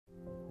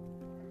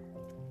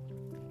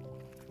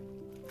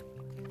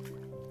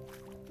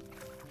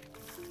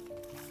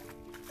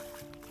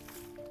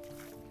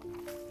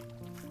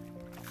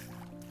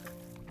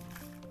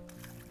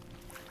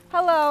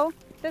Hello,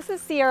 this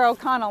is Sierra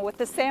O'Connell with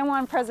the San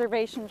Juan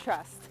Preservation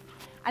Trust,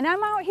 and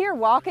I'm out here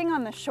walking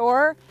on the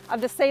shore of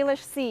the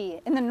Salish Sea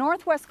in the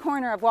northwest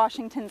corner of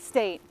Washington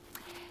State.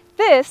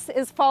 This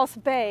is False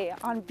Bay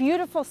on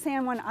beautiful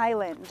San Juan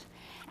Island,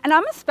 and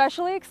I'm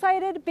especially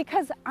excited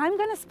because I'm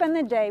going to spend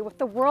the day with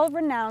the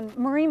world-renowned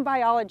marine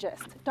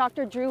biologist,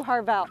 Dr.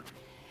 Harvell.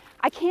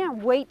 I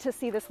can't wait to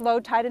see this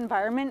low-tide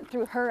environment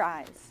through her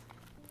eyes.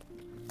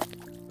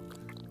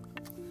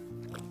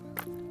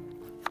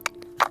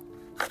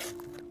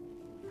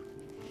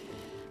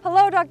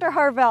 Hello, Dr.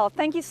 Harvell.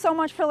 Thank you so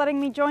much for letting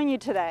me join you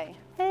today.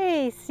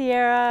 Hey,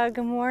 Sierra.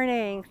 Good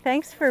morning.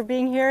 Thanks for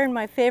being here in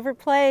my favorite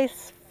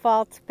place,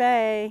 False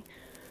Bay.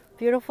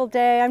 Beautiful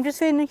day. I'm just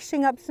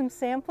finishing up some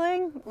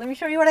sampling. Let me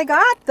show you what I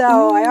got,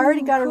 though. I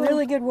already got a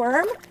really good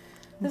worm.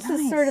 This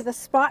is sort of the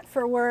spot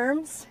for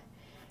worms.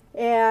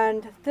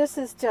 And this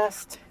is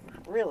just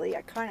really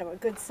a kind of a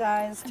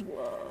good-sized,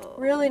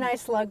 really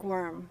nice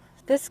lugworm.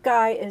 This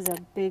guy is a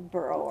big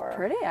burrower.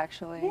 Pretty,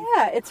 actually.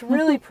 Yeah, it's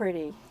really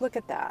pretty. Look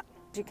at that.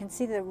 You can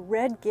see the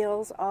red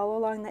gills all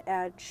along the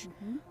edge.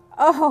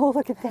 Oh,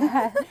 look at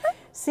that.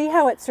 See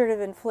how it sort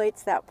of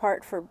inflates that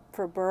part for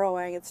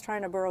burrowing. It's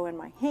trying to burrow in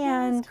my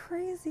hand. That's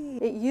crazy.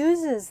 It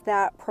uses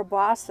that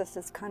proboscis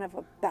as kind of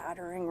a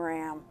battering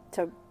ram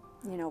to,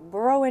 you know,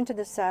 burrow into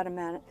the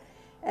sediment,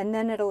 and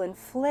then it'll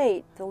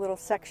inflate the little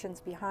sections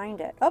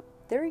behind it. Oh,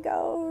 there he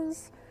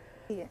goes.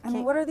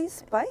 And what are these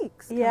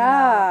spikes?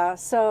 Yeah,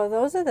 so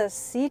those are the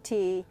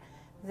setae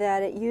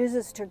that it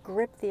uses to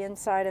grip the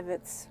inside of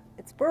its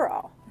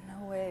burrow.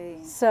 No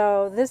way.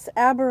 So this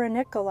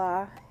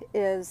aberranicola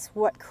is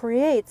what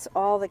creates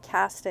all the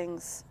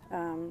castings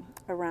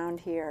around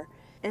here.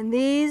 And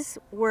these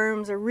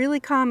worms are really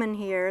common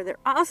here. They're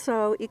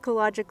also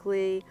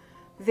ecologically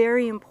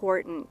very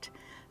important.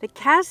 The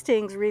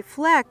castings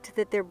reflect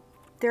that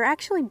they're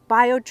actually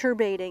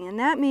bioturbating, and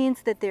that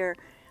means that they're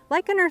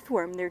like an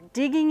earthworm. They're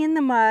digging in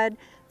the mud,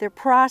 they're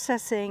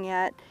processing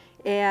it,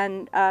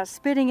 and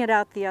spitting it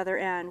out the other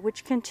end,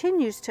 which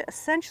continues to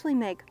essentially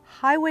make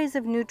highways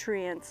of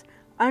nutrients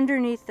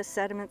underneath the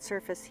sediment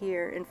surface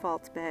here in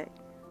False Bay.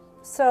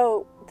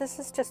 So this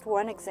is just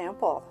one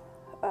example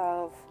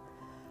of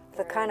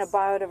the kind of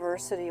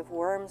biodiversity of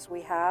worms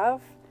we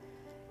have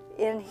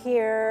in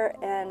here,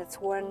 and it's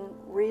one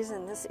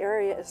reason this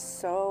area is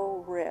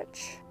so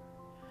rich.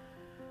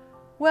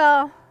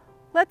 Well,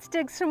 let's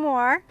dig some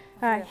more.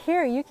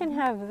 Here, you can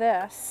have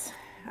this.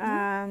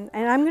 And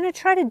I'm going to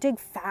try to dig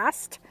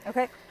fast.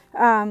 Okay.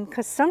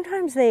 Because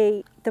sometimes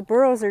the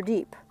burrows are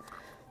deep.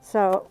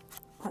 So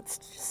let's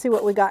see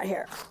what we got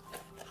here.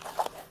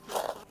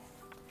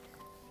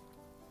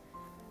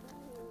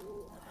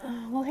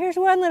 Well, here's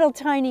one little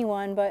tiny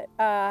one, but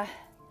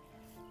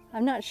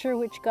I'm not sure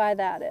which guy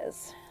that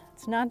is.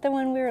 It's not the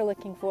one we were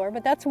looking for,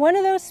 but that's one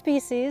of those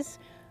species,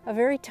 a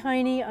very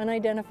tiny,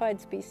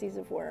 unidentified species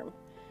of worm.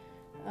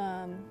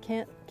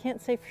 Can't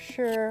say for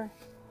sure.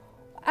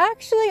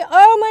 Actually,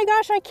 oh my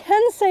gosh, I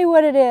can say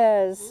what it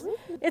is.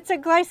 It's a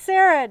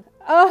glycerid.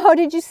 Oh,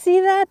 did you see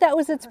that? That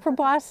was its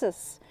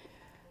proboscis.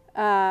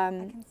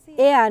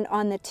 And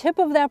on the tip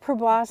of that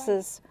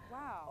proboscis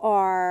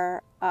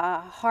are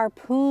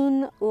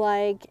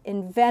harpoon-like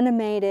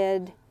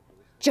envenomated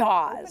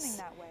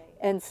jaws.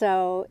 And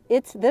so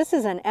this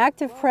is an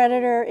active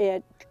predator.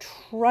 It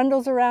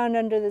trundles around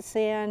under the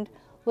sand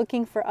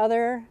looking for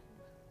other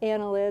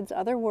annelids,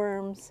 other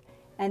worms,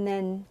 and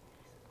then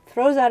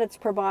throws out its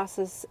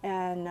proboscis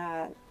and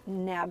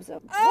nabs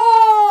them.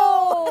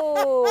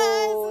 Oh!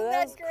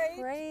 That's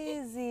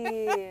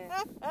crazy.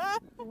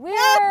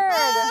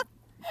 Weird.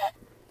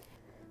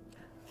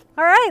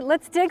 All right,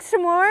 let's dig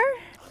some more.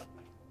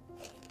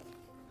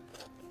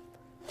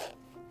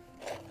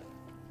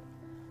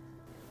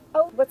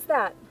 Oh, what's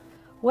that?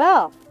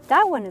 Well,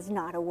 that one is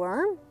not a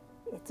worm.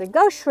 It's a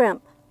ghost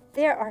shrimp.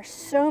 There are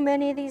so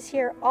many of these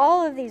here.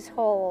 All of these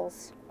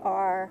holes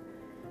are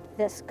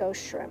this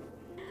ghost shrimp.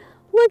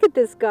 Look at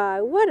this guy.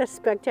 What a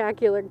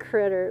spectacular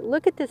critter.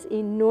 Look at this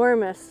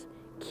enormous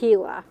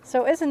chela.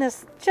 So isn't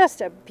this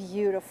just a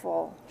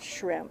beautiful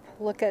shrimp?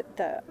 Look at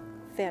the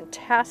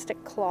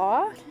fantastic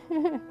claw.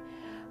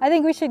 I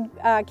think we should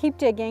keep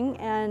digging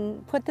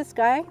and put this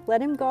guy, let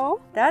him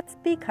go. That's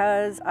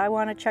because I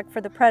want to check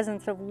for the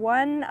presence of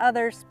one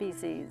other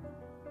species.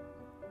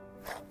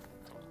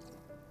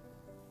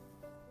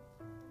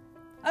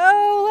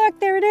 Oh, look,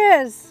 there it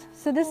is.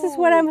 So this is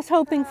what I was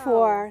hoping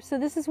for. So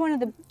this is one of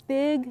the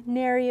big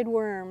Nereid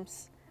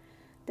worms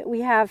that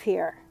we have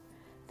here.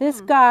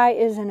 This guy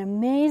is an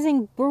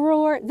amazing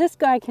burrower. This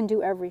guy can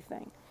do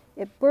everything.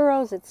 It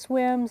burrows, it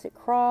swims, it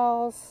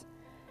crawls.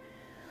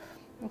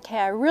 Okay,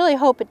 I really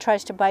hope it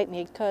tries to bite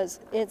me because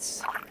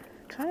it's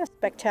kind of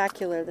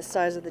spectacular, the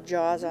size of the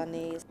jaws on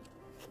these.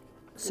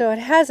 So it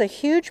has a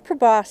huge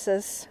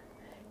proboscis,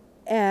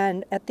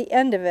 and at the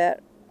end of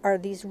it are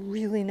these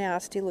really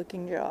nasty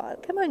looking jaws.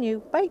 Come on,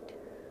 you, bite.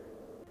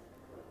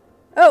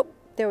 Oh,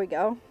 there we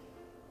go.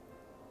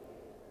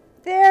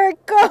 There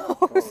it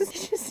goes.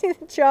 Did you see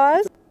the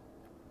jaws?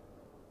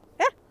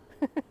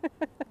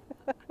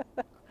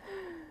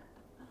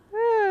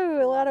 Ooh,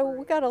 a lot of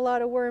got a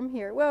lot of worm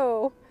here.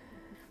 Whoa.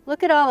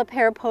 Look at all the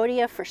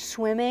parapodia for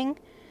swimming.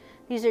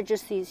 These are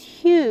just these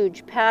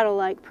huge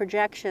paddle-like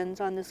projections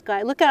on this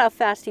guy. Look at how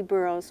fast he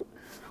burrows.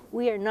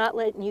 We are not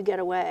letting you get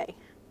away.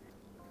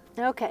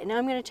 Okay, now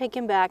I'm going to take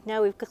him back.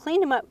 Now we've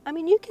cleaned him up. I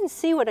mean, you can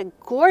see what a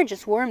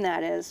gorgeous worm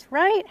that is,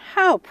 right?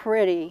 How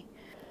pretty.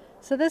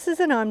 So this is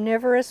an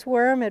omnivorous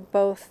worm. It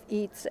both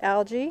eats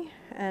algae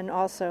and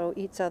also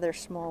eats other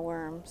small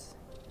worms.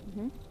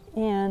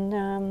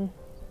 And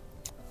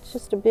it's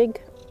just a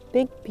big,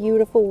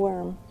 beautiful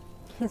worm.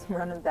 He's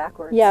running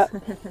backwards. Yeah.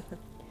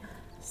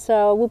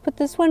 So we'll put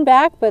this one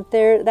back, but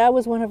that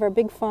was one of our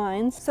big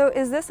finds. So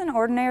is this an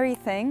ordinary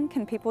thing?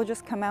 Can people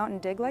just come out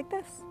and dig like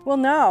this? Well,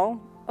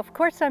 no. Of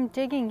course, I'm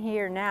digging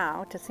here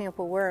now to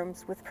sample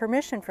worms with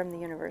permission from the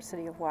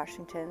University of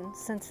Washington.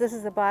 Since this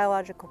is a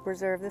biological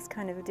preserve, this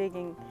kind of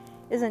digging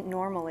isn't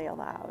normally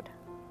allowed.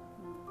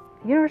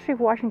 The University of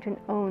Washington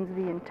owns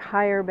the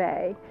entire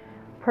bay,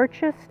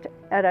 purchased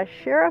at a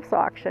sheriff's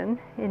auction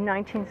in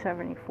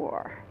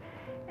 1974.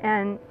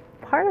 And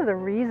part of the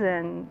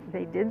reason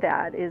they did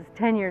that is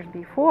 10 years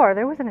before,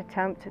 there was an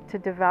attempt to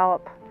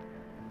develop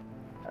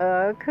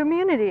a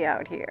community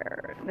out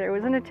here. There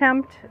was an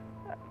attempt,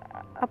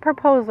 a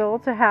proposal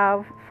to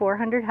have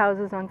 400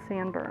 houses on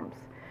sand berms.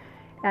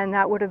 And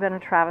that would have been a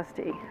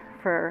travesty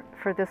for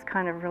this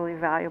kind of really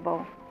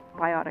valuable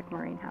biotic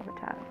marine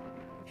habitat.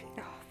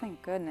 Oh,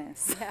 thank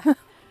goodness. Yeah.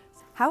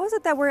 How is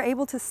it that we're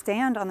able to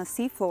stand on the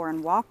seafloor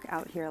and walk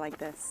out here like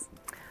this?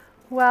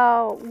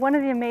 Well, one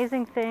of the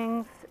amazing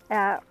things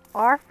at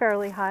our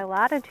fairly high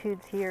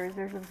latitudes here is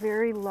there's a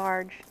very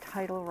large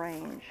tidal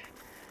range.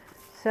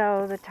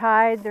 So the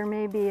tide, there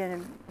may be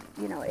an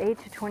 8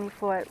 to 20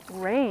 foot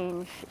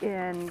range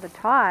in the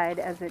tide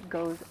as it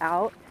goes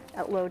out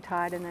at low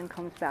tide and then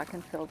comes back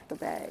and fills the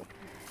bay.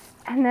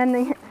 And then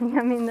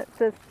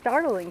the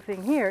startling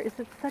thing here is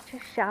it's such a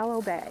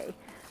shallow bay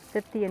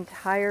that the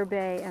entire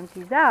bay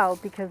empties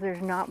out because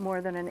there's not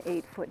more than an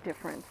 8-foot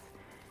difference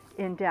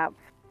in depth.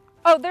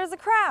 Oh, there's a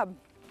crab.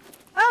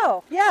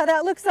 Oh, yeah,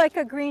 that looks like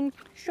a green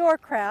shore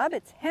crab.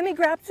 It's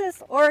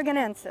Hemigrapsis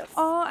oregonensis.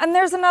 Oh, and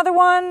there's another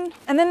one,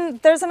 and then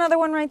there's another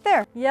one right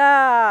there.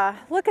 Yeah,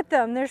 look at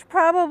them. There's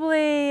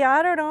probably,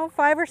 I don't know,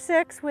 5 or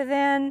 6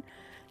 within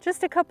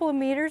just a couple of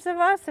meters of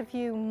us. If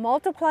you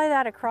multiply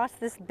that across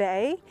this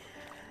bay,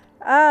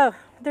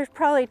 there's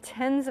probably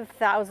tens of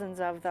thousands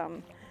of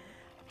them.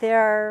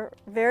 They're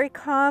very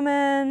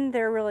common,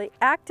 they're really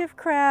active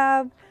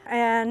crab,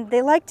 and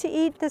they like to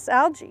eat this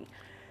algae.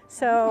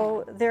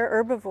 So they're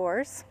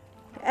herbivores.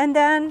 And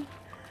then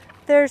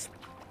there's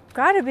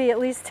got to be at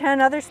least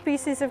 10 other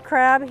species of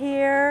crab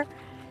here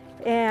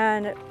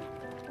and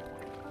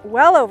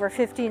well over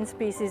 15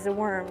 species of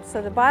worms.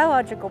 So the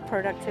biological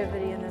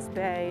productivity in this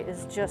bay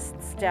is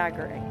just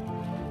staggering.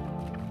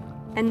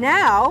 And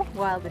now,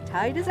 while the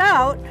tide is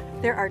out,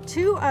 there are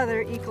 2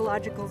 other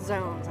ecological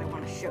zones I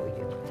want to show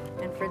you.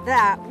 And for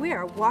that, we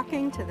are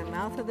walking to the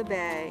mouth of the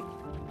bay.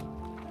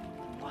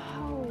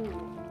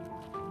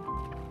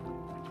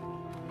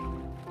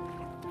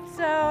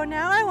 So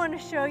now I want to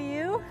show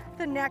you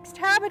the next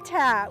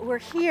habitat. We're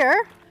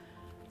here,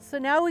 so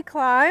now we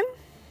climb.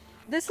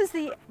 This is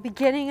the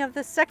beginning of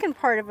the second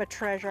part of a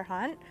treasure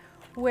hunt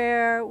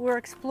where we're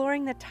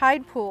exploring the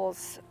tide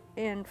pools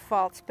in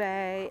False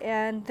Bay,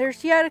 and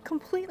there's yet a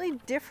completely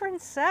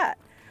different set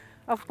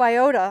of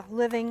biota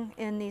living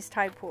in these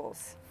tide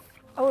pools.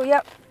 Oh,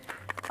 yep.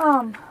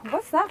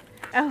 What's that?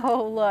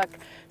 Oh, look.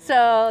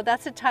 So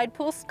that's a tide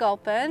pool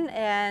sculpin,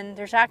 and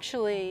there's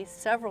actually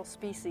several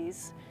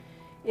species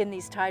in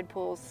these tide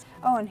pools.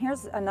 Oh, and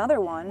here's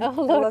another one. Oh,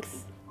 look.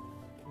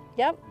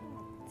 Yep.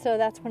 So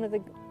that's one of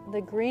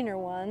the greener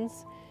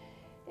ones.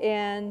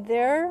 And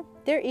they're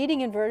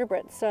eating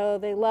invertebrates, so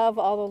they love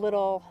all the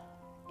little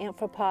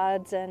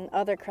amphipods and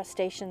other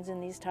crustaceans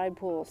in these tide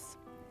pools.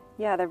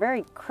 Yeah, they're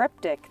very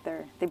cryptic.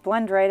 They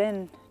blend right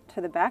in to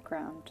the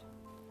background.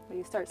 But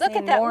you start Look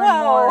seeing at that. more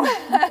Whoa.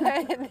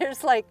 and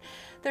more.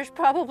 there's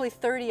probably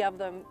 30 of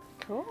them.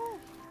 Cool.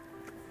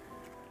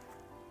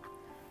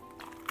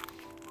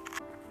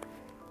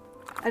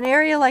 An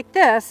area like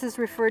this is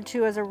referred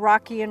to as a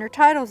rocky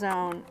intertidal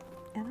zone,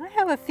 and I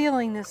have a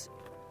feeling this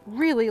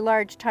really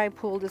large tide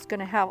pool is going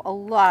to have a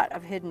lot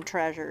of hidden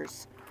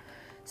treasures.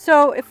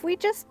 So if we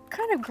just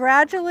kind of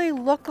gradually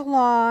look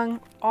along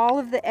all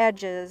of the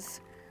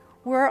edges,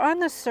 we're on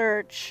the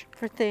search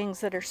for things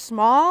that are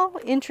small,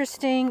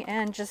 interesting,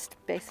 and just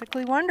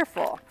basically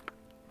wonderful.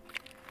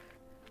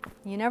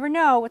 You never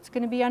know what's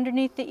going to be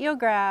underneath the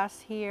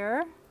eelgrass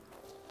here.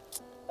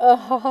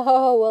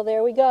 Oh, well,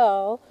 there we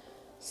go.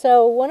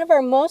 So one of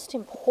our most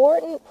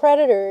important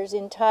predators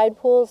in tide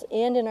pools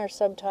and in our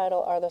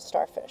subtidal are the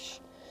starfish.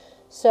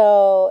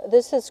 So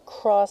this is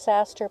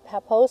Crossaster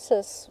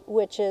paposus,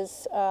 which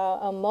is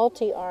a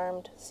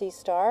multi-armed sea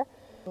star.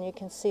 And you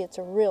can see it's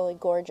a really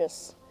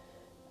gorgeous,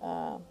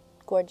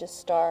 gorgeous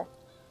star.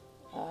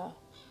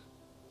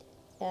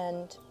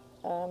 And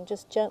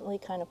just gently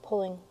kind of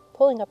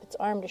pulling up its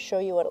arm to show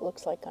you what it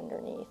looks like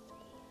underneath.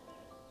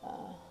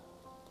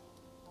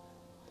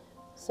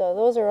 So So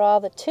those are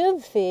all the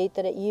tube feet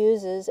that it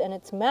uses. In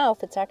its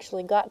mouth, it's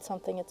actually got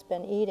something it's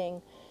been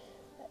eating.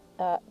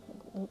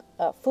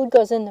 Food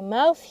goes in the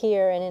mouth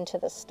here and into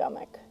the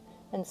stomach.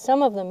 And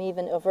some of them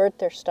even avert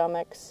their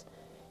stomachs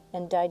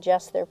and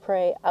digest their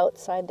prey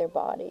outside their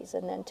bodies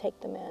and then take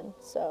them in.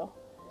 So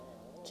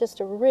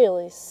just a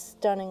really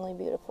stunningly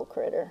beautiful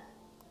critter.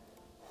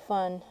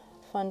 Fun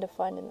to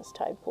find in this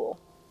tide pool.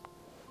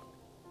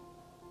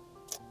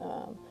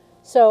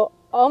 So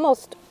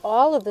almost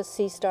all of the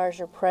sea stars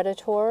are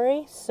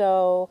predatory,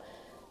 so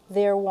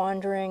they're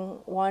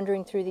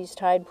wandering through these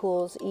tide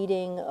pools,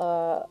 eating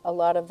a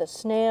lot of the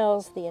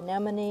snails, the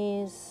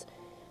anemones,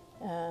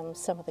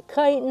 some of the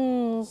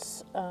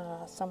chitons,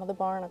 some of the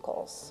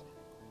barnacles.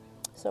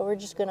 So we're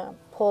just going to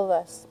pull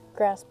this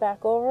grass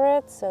back over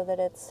it so that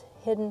it's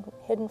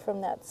hidden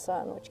from that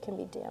sun, which can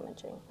be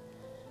damaging.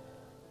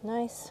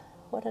 Nice.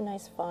 What a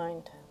nice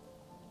find.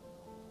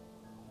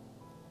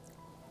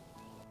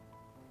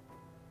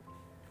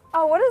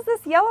 Oh, what is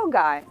this yellow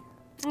guy?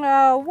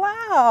 Oh,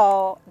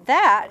 wow.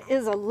 That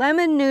is a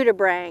lemon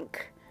nudibranch.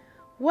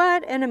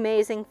 What an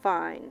amazing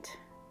find.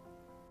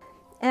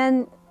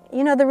 And,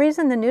 you know, the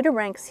reason the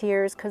nudibranch's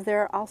here is because there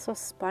are also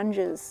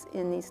sponges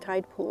in these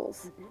tide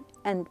pools.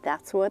 And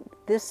that's what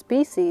this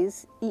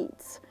species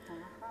eats.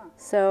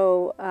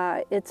 So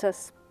it's a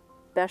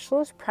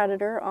specialist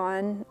predator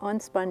on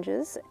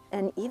sponges.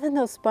 And even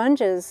though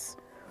sponges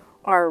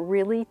are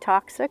really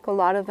toxic, a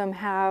lot of them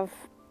have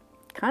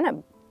kind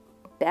of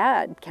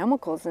bad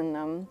chemicals in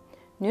them.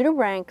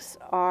 Nudibranchs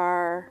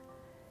are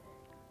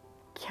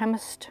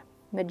chemist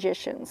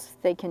magicians.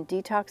 They can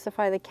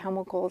detoxify the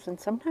chemicals, and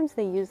sometimes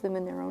they use them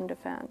in their own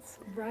defense.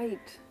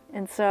 Right.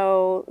 And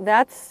so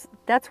that's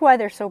why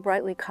they're so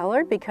brightly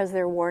colored, because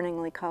they're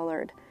warningly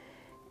colored.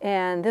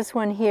 And this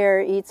one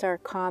here eats our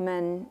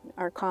common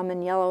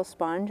yellow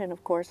sponge, and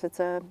of course it's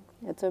a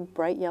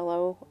bright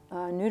yellow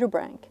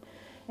nudibranch.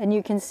 And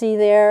you can see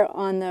there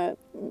on the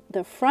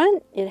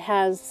front, it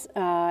has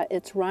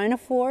its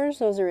rhinophores.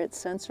 Those are its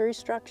sensory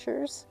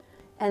structures.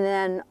 And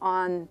then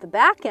on the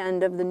back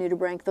end of the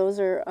nudibranch, those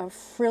are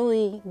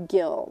frilly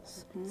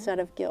gills, set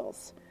of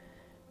gills.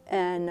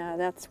 And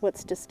that's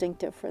what's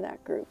distinctive for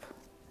that group.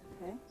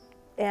 Okay.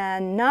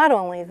 And not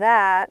only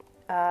that,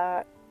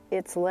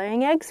 it's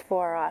laying eggs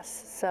for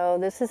us. So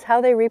this is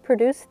how they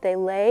reproduce. They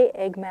lay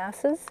egg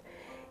masses.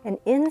 And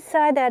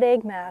inside that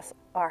egg mass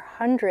are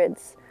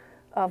hundreds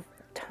of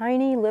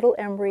tiny little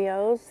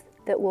embryos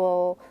that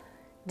will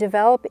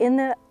develop in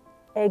the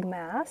egg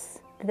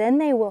mass. Then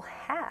they will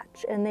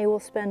hatch, and they will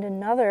spend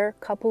another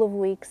couple of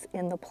weeks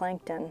in the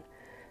plankton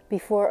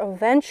before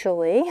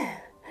eventually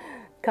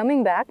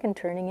coming back and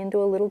turning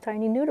into a little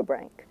tiny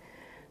nudibranch.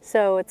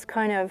 So it's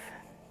kind of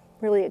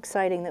really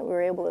exciting that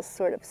we're able to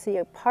sort of see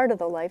a part of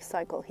the life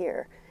cycle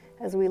here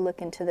as we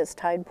look into this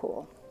tide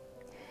pool.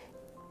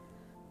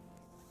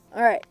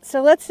 All right,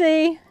 so let's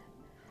see.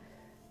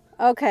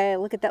 Okay,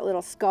 look at that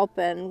little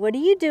sculpin. What are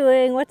you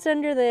doing? What's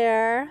under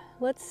there?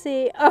 Let's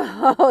see.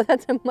 Oh,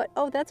 that's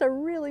a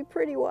really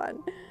pretty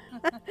one.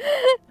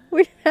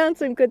 We found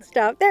some good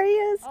stuff. There he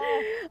is.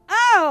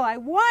 Oh, I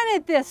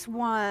wanted this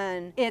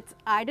one. It's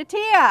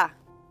Idatea.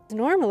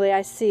 Normally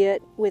I see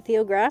it with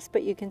eelgrass,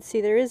 but you can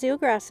see there is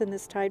eelgrass in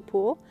this tide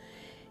pool.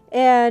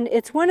 And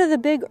it's one of the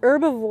big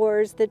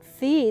herbivores that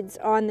feeds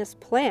on this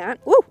plant.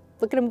 Woo,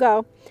 look at him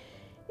go.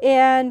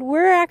 And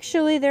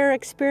there are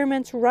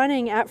experiments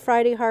running at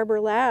Friday Harbor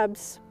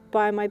Labs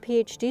by my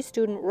PhD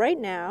student right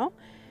now,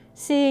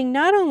 seeing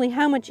not only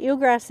how much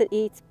eelgrass it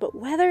eats, but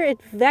whether it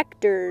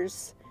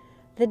vectors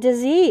the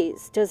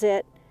disease. Does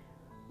it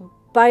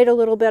bite a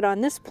little bit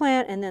on this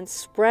plant and then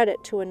spread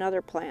it to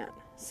another plant?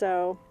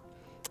 So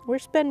we're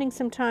spending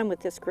some time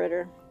with this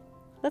critter.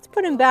 Let's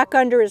put him back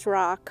under his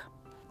rock.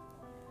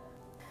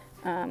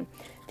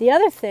 The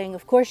other thing,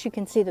 of course, you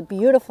can see the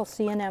beautiful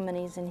sea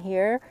anemones in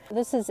here.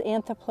 This is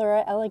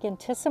Anthopleura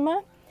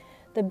elegantissima,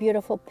 the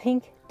beautiful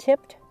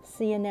pink-tipped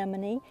sea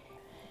anemone.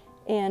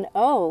 And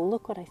oh,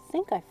 look what I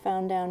think I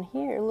found down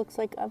here. It looks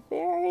like a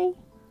very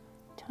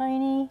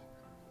tiny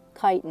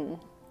chiton.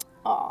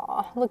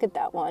 Aw, look at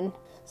that one.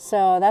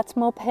 So that's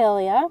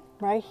Mopalia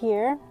right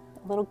here,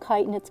 a little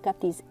chiton. It's got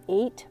these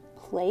 8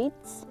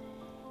 plates.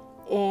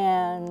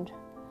 And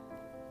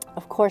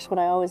of course, what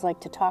I always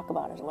like to talk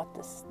about is what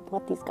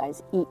these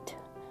guys eat.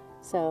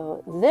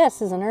 So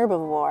this is an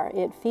herbivore.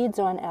 It feeds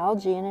on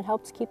algae and it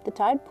helps keep the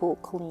tide pool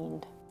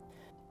cleaned.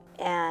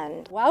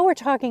 And while we're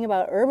talking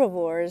about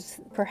herbivores,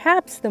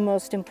 perhaps the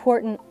most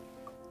important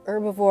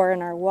herbivore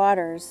in our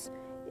waters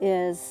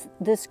is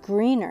this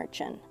green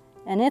urchin.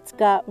 And it's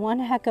got one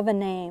heck of a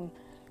name,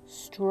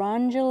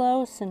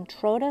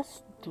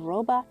 Strongylocentrotus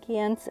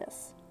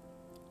drobachiensis,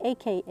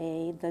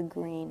 aka the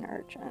green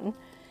urchin.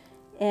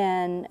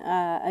 And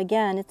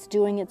again, it's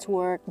doing its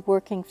work,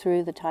 working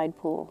through the tide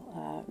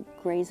pool,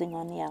 grazing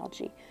on the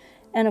algae.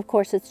 And of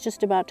course, it's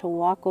just about to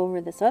walk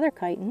over this other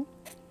chiton,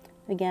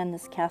 again,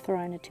 this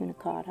Catharina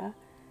tunicata.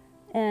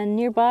 And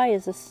nearby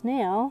is a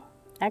snail.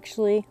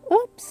 Actually,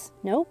 oops,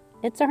 nope,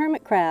 it's a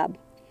hermit crab.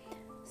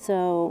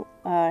 So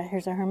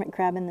here's a hermit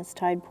crab in this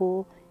tide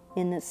pool.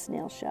 in this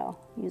snail shell,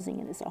 using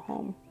it as a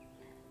home.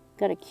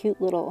 Got a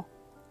cute little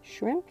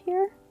shrimp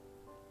here,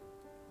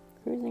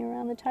 cruising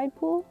around the tide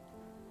pool.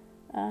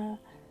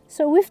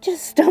 So we've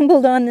just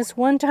stumbled on this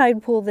one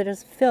tide pool that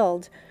is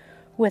filled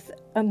with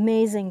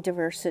amazing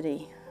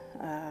diversity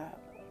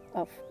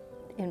of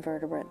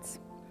invertebrates.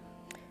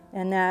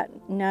 And that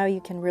now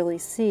you can really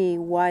see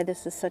why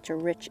this is such a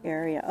rich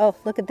area. Oh,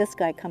 look at this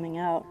guy coming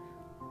out.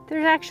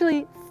 There's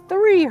actually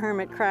 3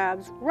 hermit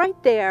crabs right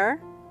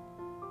there,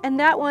 and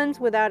that one's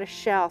without a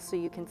shell, so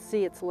you can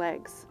see its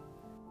legs.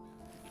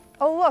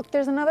 Oh look,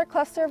 there's another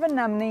cluster of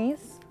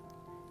anemones.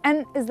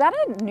 And is that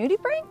a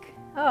nudibranch?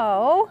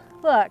 Oh,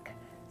 look.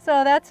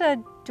 So that's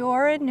a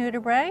Dorid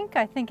nudibranch.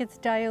 I think it's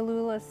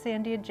Dialula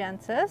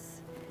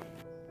sandiagensis.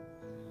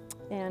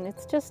 And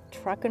it's just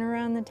trucking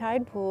around the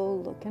tide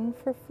pool looking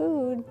for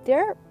food.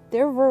 They're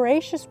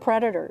voracious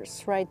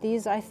predators, right?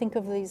 I think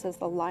of these as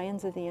the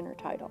lions of the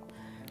intertidal,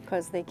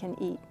 because they can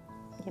eat,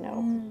 you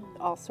know,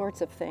 all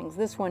sorts of things.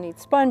 This one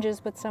eats sponges,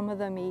 but some of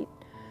them eat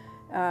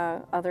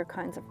other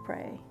kinds of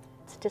prey.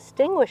 It's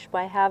distinguished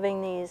by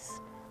having these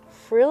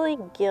frilly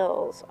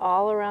gills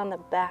all around the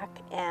back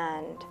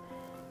end.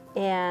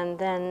 And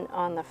then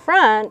on the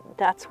front,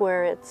 that's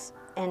where its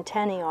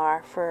antennae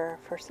are for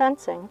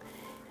sensing.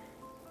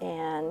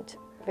 And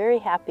very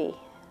happy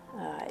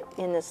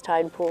in this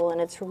tide pool, and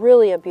it's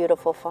really a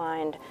beautiful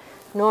find.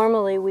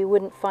 Normally we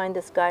wouldn't find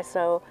this guy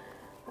so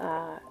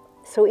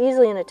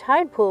easily in a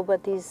tide pool,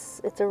 but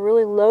it's a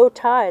really low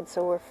tide,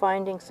 so we're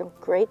finding some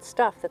great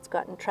stuff that's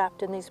gotten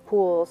trapped in these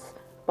pools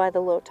by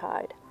the low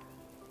tide.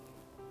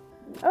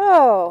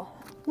 Oh,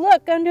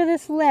 look under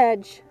this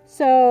ledge.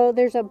 So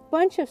there's a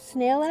bunch of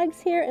snail eggs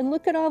here, and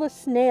look at all the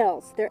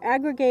snails. They're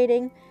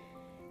aggregating,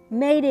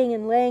 mating,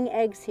 and laying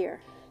eggs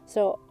here.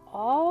 So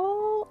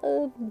all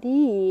of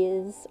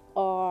these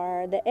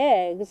are the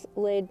eggs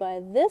laid by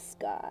this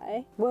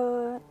guy,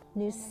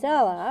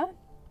 Nucella,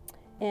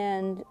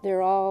 and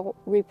they're all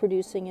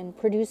reproducing and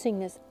producing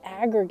this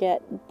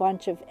aggregate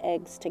bunch of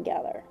eggs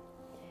together.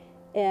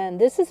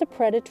 And this is a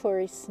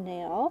predatory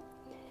snail.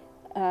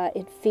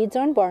 It feeds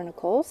on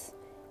barnacles,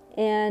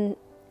 and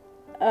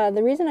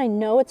the reason I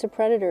know it's a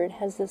predator, it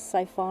has this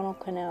siphonal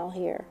canal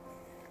here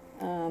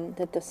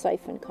that the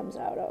siphon comes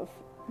out of.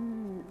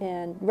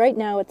 And right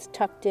now it's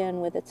tucked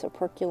in with its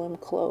operculum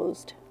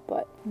closed,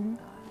 but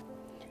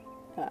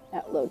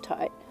at low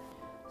tide.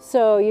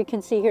 So you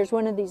can see here's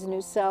one of these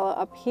Nucella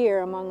up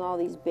here among all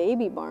these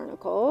baby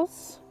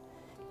barnacles.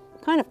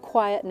 Kind of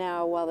quiet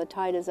now while the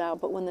tide is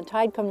out, but when the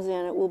tide comes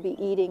in, it will be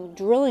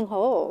drilling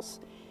holes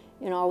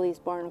in all these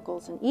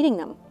barnacles and eating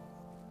them.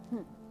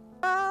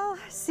 Well,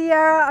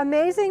 Sierra,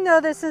 amazing though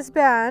this has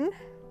been,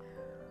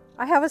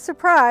 I have a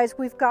surprise.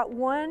 We've got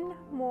one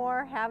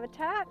more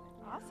habitat.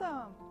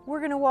 Awesome. We're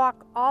going to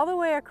walk all the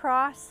way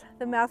across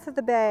the mouth of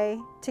the bay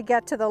to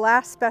get to the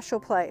last special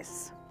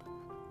place.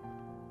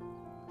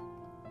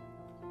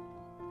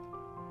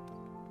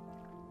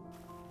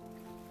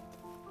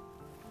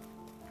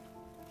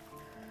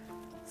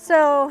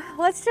 So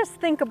let's just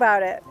think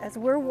about it as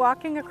we're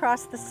walking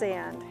across the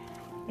sand.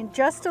 In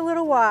just a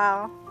little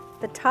while,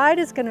 the tide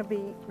is going to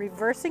be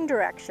reversing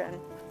direction,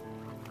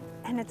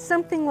 and it's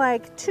something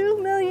like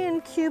 2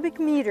 million cubic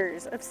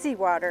meters of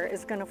seawater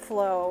is going to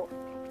flow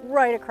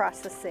right across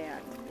the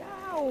sand.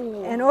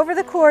 Wow. And over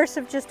the course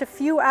of just a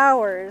few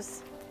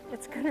hours,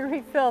 it's going to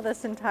refill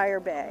this entire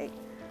bay.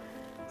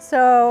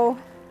 So,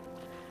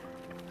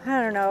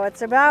 I don't know,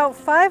 it's about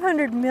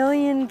 500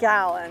 million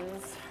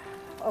gallons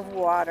of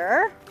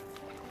water.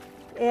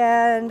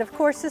 And of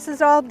course, this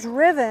is all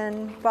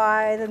driven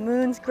by the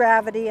moon's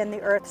gravity and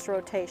the Earth's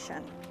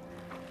rotation.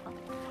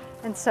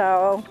 And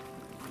so,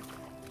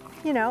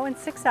 you know, in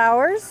 6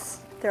 hours,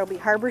 there'll be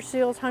harbor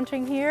seals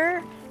hunting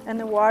here, and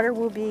the water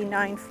will be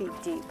 9 feet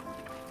deep.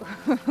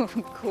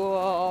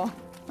 Cool.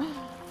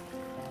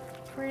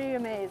 Pretty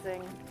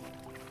amazing.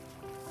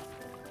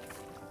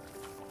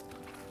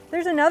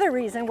 There's another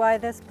reason why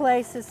this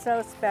place is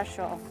so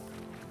special.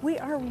 We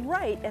are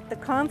right at the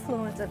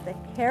confluence of the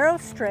Haro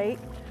Strait,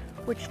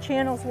 which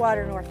channels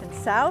water north and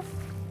south,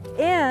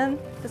 and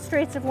the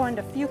Straits of Juan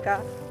de Fuca,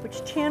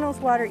 which channels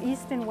water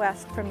east and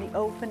west from the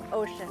open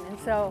ocean. And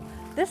so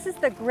this is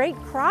the great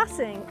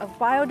crossing of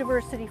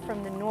biodiversity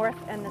from the north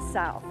and the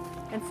south.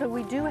 And so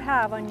we do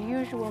have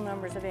unusual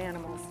numbers of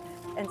animals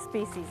and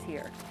species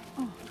here.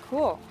 Oh,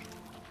 cool.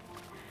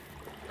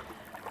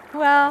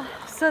 Well,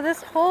 so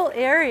this whole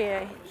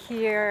area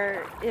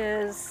here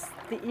is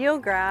the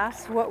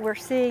eelgrass. What we're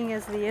seeing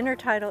is the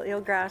intertidal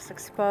eelgrass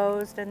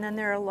exposed, and then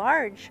there are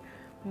large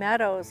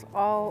meadows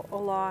all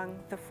along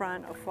the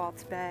front of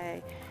False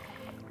Bay.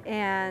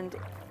 And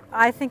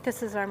I think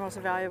this is our most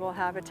valuable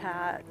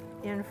habitat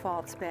in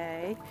False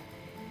Bay.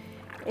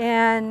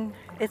 And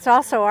it's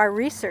also our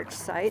research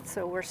site,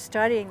 so we're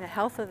studying the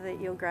health of the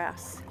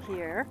eelgrass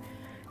here.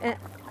 And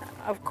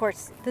of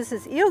course, this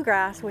is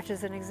eelgrass, which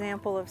is an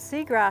example of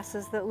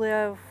seagrasses that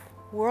live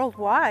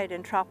worldwide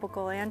in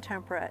tropical and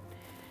temperate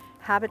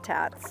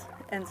habitats.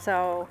 And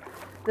so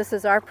this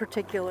is our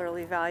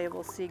particularly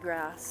valuable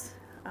seagrass.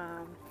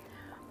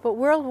 But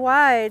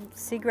worldwide,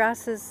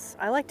 seagrasses,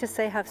 I like to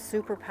say, have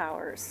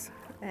superpowers.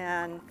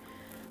 And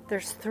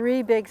there's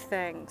three big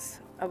things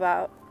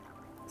about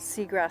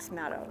seagrass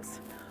meadows.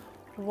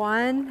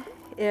 One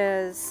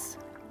is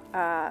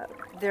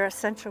they're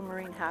essential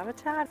marine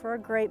habitat for a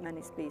great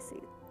many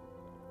species.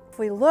 If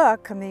we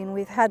look, I mean,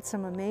 we've had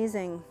some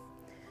amazing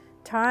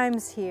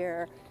times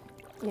here,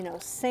 you know,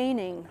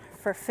 seining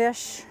for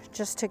fish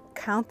just to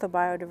count the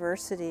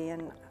biodiversity,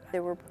 and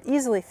there were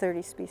easily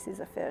 30 species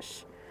of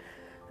fish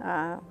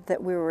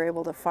that we were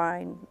able to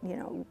find, you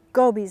know,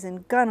 gobies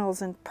and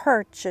gunnels and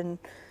perch and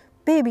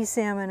baby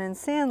salmon and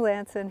sand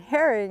lance and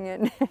herring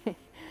and,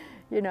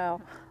 you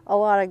know, a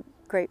lot of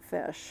great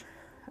fish.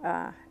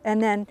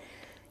 And then,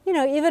 you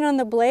know, even on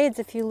the blades,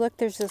 if you look,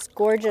 there's this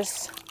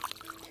gorgeous,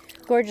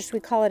 we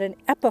call it an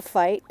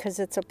epiphyte because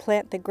it's a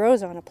plant that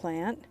grows on a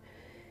plant.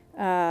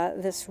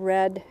 This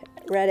red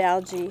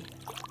algae,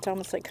 it's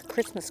almost like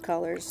Christmas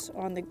colors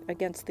on the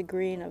against the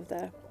green of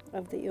the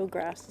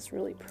eelgrass. It's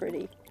really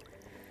pretty.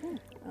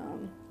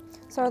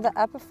 So are the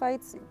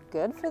epiphytes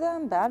good for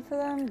them, bad for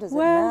them? Does it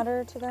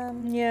matter to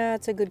them? Yeah,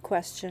 it's a good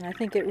question. I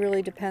think it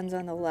really depends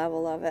on the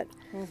level of it.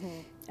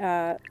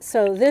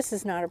 So this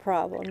is not a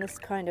problem, this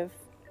kind of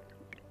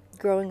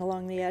growing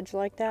along the edge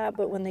like that,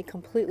 but when they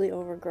completely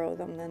overgrow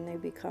them, then they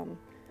become,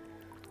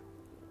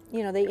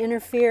 you know, they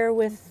interfere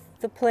with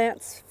the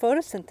plant's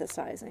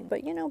photosynthesizing.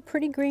 But, you know,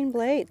 pretty green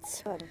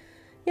blades.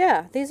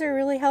 Yeah, these are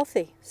really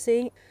healthy.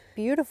 See?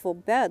 Beautiful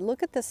bed.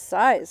 Look at the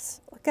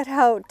size. Look at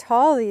how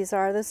tall these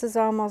are. This is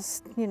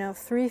almost, you know,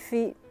 3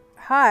 feet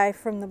high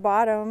from the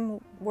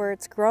bottom where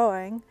it's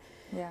growing.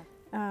 Yeah.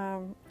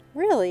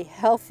 Really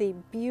healthy,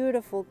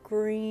 beautiful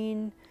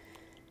green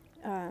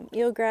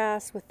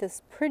eelgrass with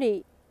this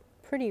pretty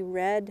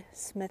red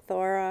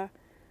smithora.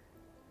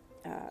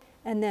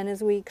 And then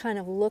as we kind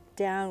of look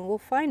down, we'll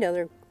find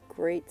other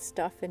great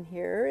stuff in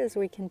here as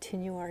we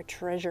continue our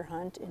treasure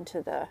hunt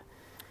into the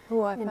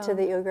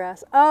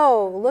eelgrass.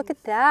 Oh, look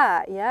at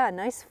that. Yeah,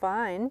 nice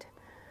find.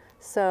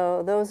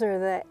 So those are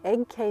the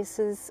egg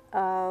cases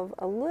of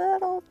a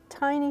little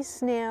tiny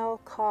snail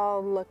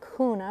called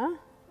lacuna.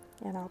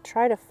 And I'll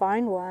try to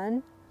find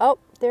one. Oh,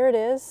 there it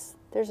is.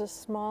 There's a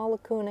small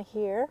lacuna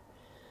here.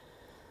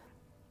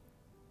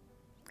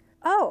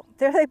 Oh,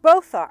 there they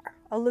both are.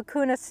 A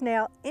lacuna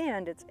snail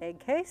and its egg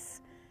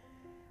case.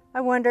 I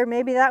wonder,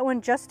 maybe that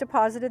one just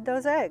deposited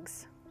those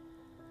eggs.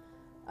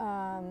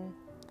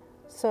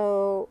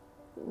 So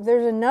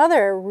there's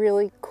another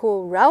really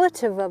cool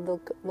relative of the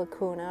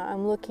lacuna.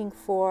 I'm looking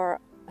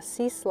for a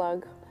sea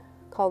slug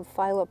called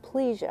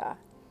Philoplegia.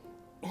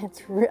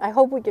 I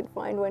hope we can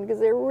find one because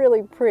they're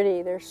really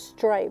pretty. They're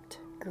striped,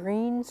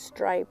 green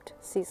striped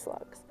sea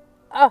slugs.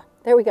 Oh,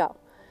 there we go.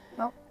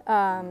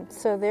 Oh.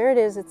 So there it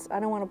is. I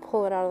don't want to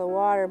pull it out of the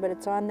water, but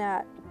it's on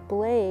that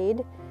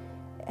blade.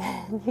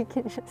 And you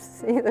can just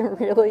see the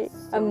really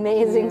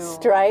amazing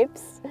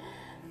stripes.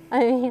 I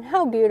mean,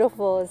 how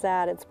beautiful is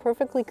that? It's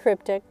perfectly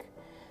cryptic.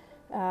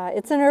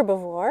 It's an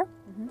herbivore,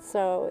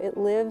 so it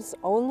lives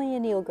only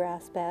in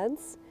eelgrass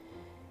beds.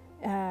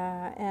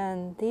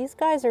 And these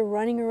guys are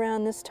running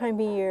around this time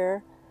of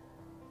year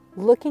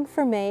looking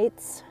for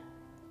mates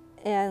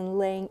and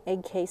laying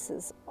egg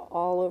cases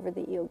all over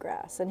the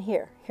eelgrass. And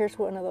here's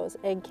one of those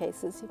egg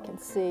cases. You can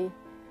see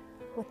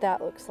what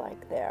that looks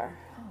like there.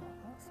 Oh,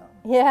 awesome.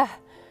 Yeah.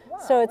 Wow,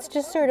 so it's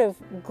just sort of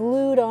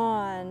glued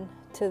on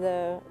to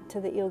the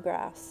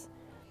eelgrass.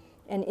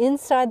 And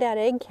inside that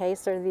egg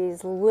case are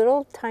these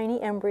little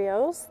tiny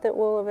embryos that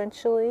will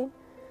eventually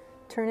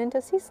turn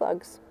into sea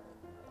slugs.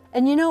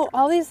 And you know,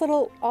 all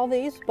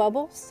these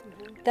bubbles,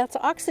 that's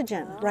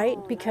oxygen, right?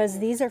 Because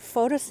these are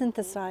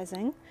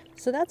photosynthesizing.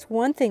 So that's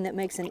one thing that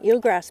makes an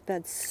eelgrass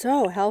bed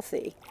so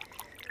healthy.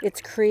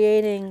 It's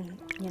creating,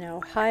 you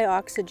know, high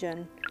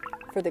oxygen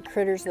for the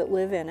critters that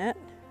live in it.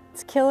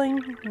 It's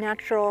killing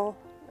natural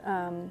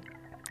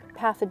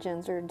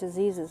pathogens or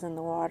diseases in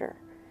the water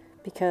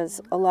because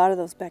a lot of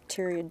those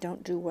bacteria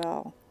don't do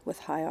well with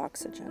high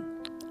oxygen.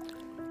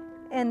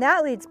 And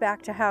that leads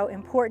back to how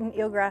important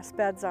eelgrass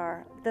beds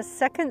are. The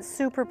second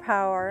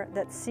superpower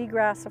that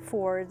seagrass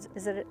affords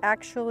is that it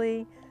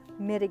actually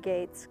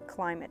mitigates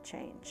climate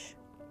change.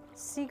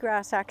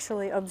 Seagrass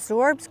actually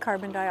absorbs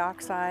carbon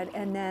dioxide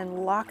and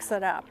then locks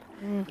it up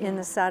in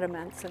the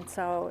sediments, and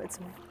so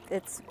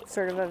it's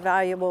sort of a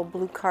valuable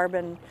blue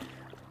carbon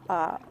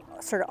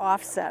sort of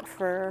offset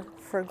for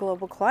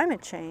global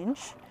climate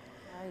change.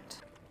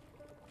 Right.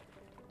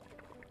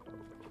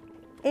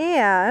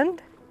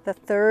 And the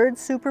third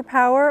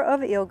superpower of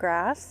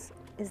eelgrass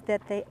is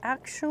that they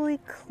actually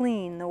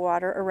clean the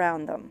water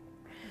around them.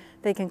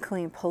 They can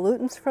clean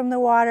pollutants from the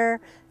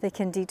water, they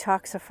can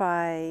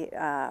detoxify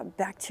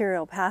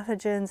bacterial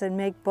pathogens and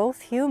make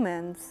both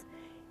humans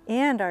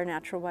and our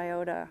natural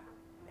biota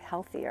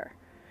healthier.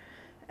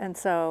 And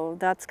so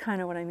that's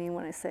kind of what I mean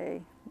when I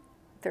say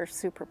they're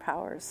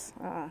superpowers.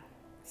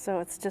 So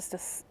it's just an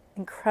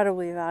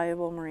incredibly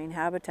valuable marine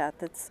habitat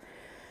that's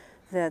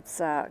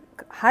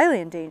highly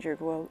endangered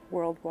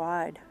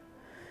worldwide,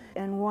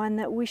 and one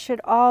that we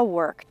should all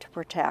work to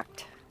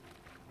protect.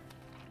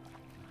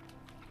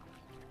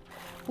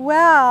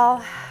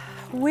 Well,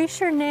 we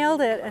sure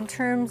nailed it in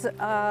terms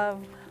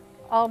of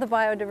all the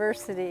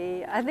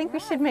biodiversity. I think we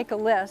should make a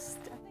list.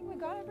 I think we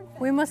got everything.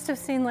 We must have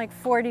seen like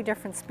 40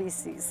 different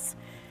species.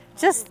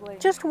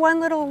 Just one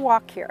little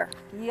walk here.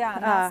 Yeah,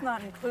 and that's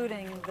not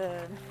including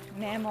the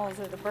mammals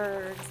or the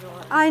birds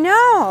or I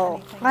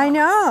know, anything I else.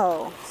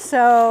 know.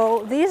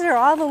 So these are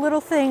all the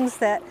little things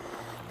that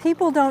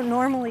people don't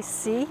normally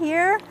see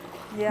here,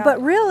 Yeah.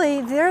 but really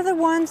they're the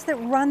ones that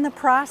run the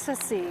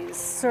processes,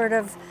 sort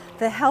of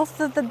the health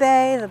of the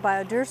bay, the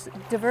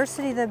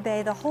biodiversity of the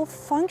bay, the whole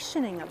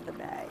functioning of the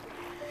bay.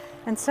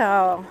 And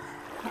so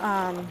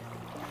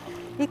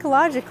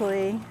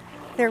ecologically,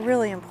 they're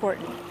really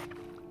important.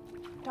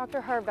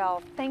 Dr.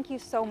 Harvell, thank you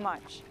so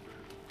much.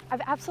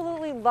 I've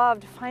absolutely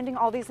loved finding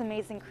all these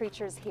amazing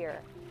creatures here.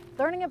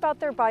 Learning about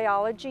their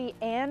biology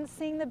and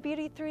seeing the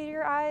beauty through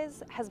your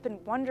eyes has been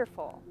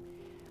wonderful.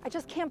 I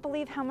just can't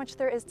believe how much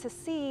there is to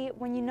see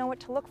when you know what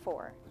to look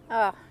for.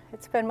 Oh,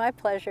 it's been my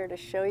pleasure to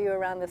show you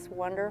around this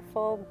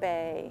wonderful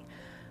bay.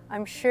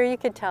 I'm sure you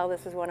could tell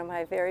this is one of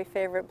my very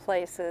favorite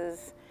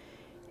places,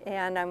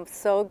 and I'm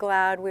so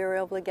glad we were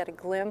able to get a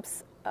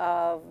glimpse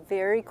of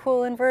very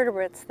cool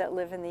invertebrates that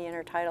live in the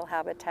intertidal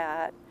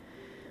habitat.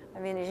 I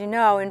mean, as you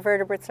know,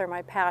 invertebrates are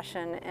my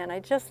passion, and I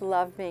just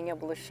love being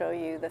able to show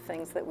you the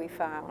things that we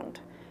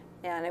found.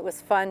 And it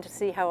was fun to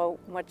see how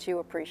much you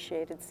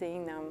appreciated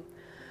seeing them.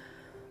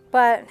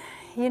 But,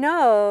 you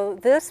know,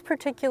 this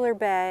particular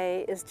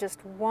bay is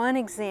just one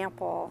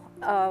example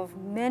of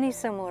many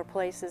similar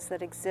places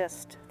that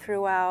exist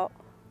throughout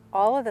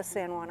all of the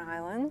San Juan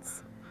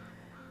Islands.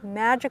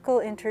 Magical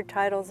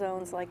intertidal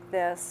zones like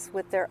this,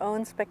 with their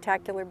own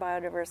spectacular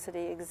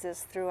biodiversity,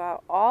 exist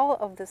throughout all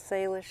of the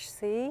Salish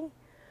Sea,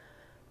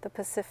 the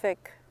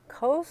Pacific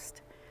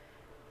coast,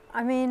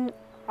 I mean,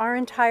 our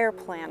entire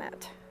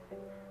planet.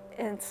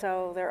 And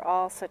so they're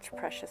all such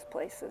precious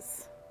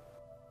places.